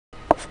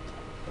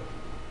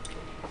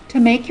To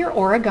make your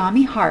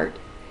origami heart,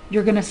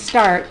 you're going to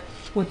start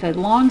with a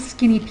long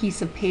skinny piece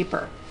of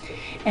paper.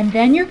 And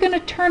then you're going to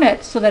turn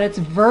it so that it's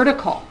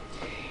vertical.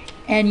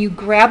 And you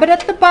grab it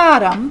at the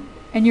bottom,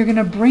 and you're going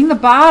to bring the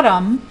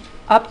bottom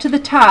up to the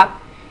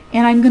top,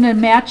 and I'm going to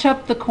match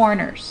up the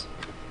corners.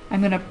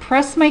 I'm going to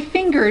press my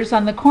fingers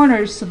on the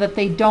corners so that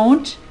they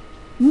don't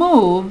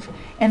move,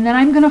 and then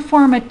I'm going to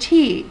form a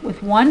T.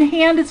 With one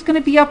hand it's going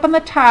to be up on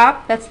the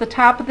top, that's the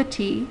top of the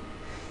T.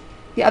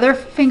 The other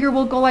finger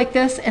will go like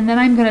this, and then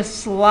I'm going to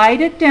slide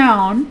it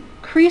down,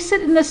 crease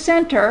it in the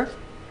center.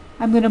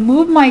 I'm going to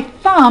move my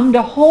thumb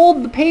to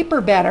hold the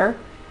paper better,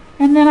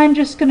 and then I'm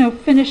just going to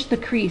finish the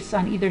crease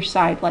on either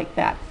side like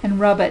that and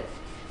rub it.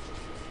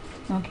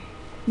 Okay.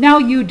 Now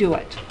you do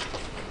it.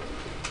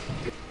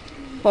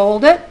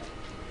 Fold it,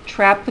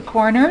 trap the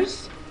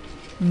corners,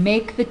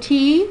 make the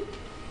T,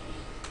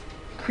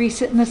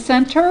 crease it in the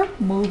center,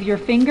 move your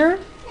finger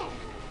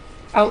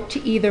out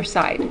to either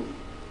side.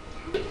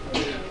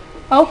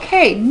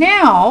 Okay,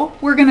 now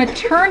we're going to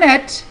turn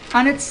it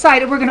on its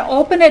side and we're going to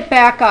open it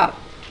back up.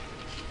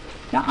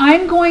 Now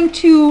I'm going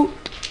to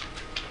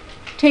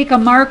take a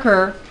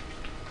marker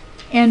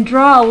and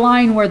draw a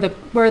line where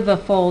the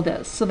fold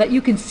is so that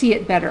you can see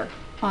it better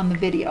on the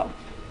video.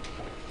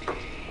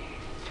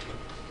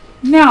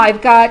 Now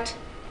I've got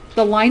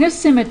the line of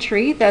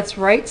symmetry that's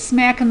right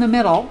smack in the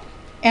middle,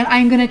 and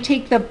I'm going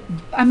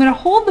to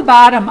hold the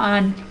bottom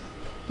on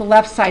the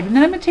left side, and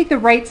then I'm going to take the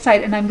right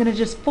side and I'm going to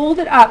just fold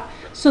it up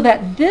so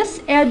that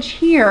this edge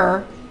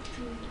here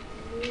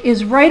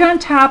is right on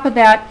top of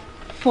that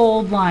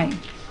fold line.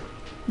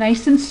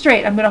 Nice and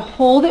straight. I'm going to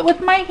hold it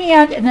with my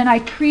hand and then I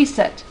crease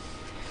it.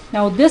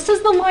 Now this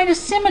is the line of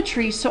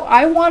symmetry, so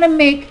I want to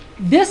make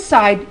this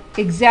side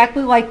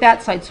exactly like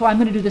that side. So I'm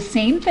going to do the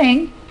same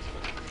thing,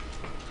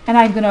 and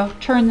I'm going to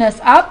turn this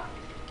up,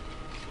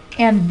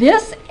 and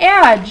this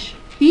edge,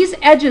 these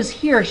edges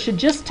here should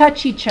just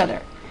touch each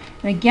other.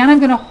 And again, I'm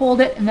going to hold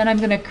it and then I'm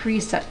going to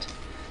crease it.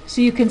 So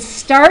you can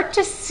start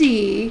to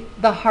see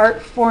the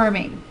heart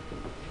forming.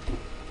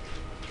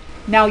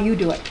 Now you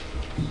do it.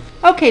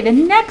 Okay, the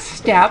next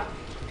step,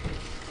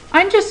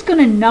 I'm just going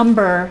to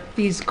number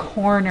these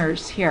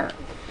corners here.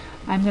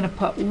 I'm going to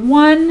put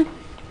 1,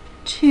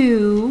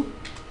 2,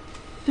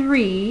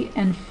 3,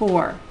 and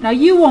 4. Now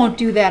you won't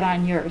do that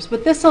on yours,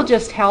 but this will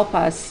just help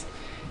us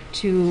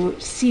to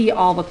see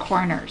all the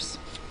corners.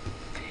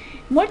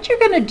 What you're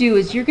going to do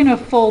is you're going to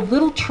fold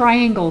little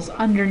triangles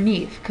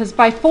underneath, because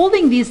by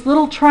folding these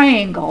little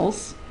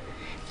triangles,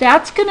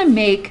 that's going to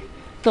make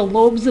the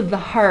lobes of the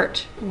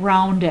heart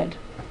rounded.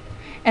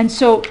 And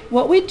so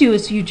what we do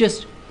is you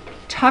just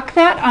tuck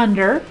that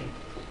under.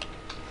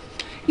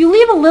 You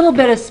leave a little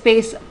bit of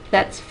space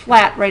that's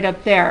flat right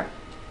up there,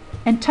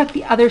 and tuck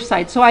the other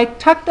side. So I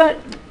tucked the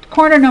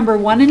corner number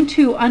 1 and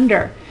 2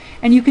 under,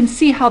 and you can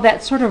see how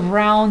that sort of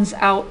rounds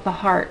out the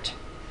heart.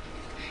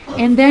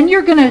 And then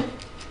you're going to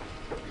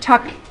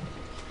tuck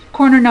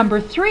corner number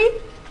 3,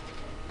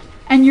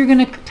 and you're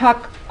going to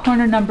tuck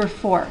corner number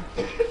 4.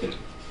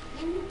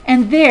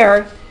 And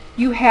there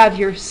you have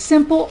your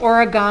simple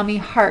origami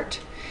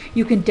heart.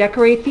 You can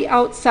decorate the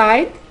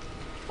outside,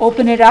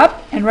 open it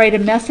up, and write a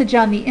message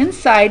on the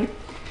inside,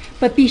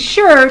 but be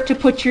sure to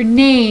put your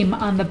name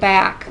on the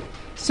back.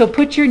 So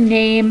put your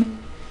name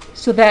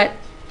so that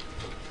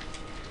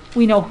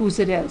we know whose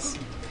it is.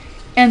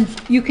 And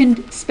you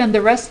can spend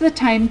the rest of the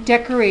time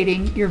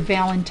decorating your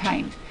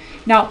Valentine.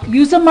 Now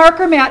use a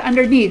marker mat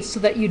underneath so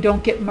that you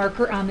don't get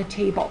marker on the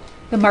table.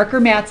 The marker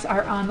mats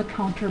are on the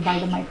counter by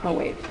the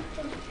microwave.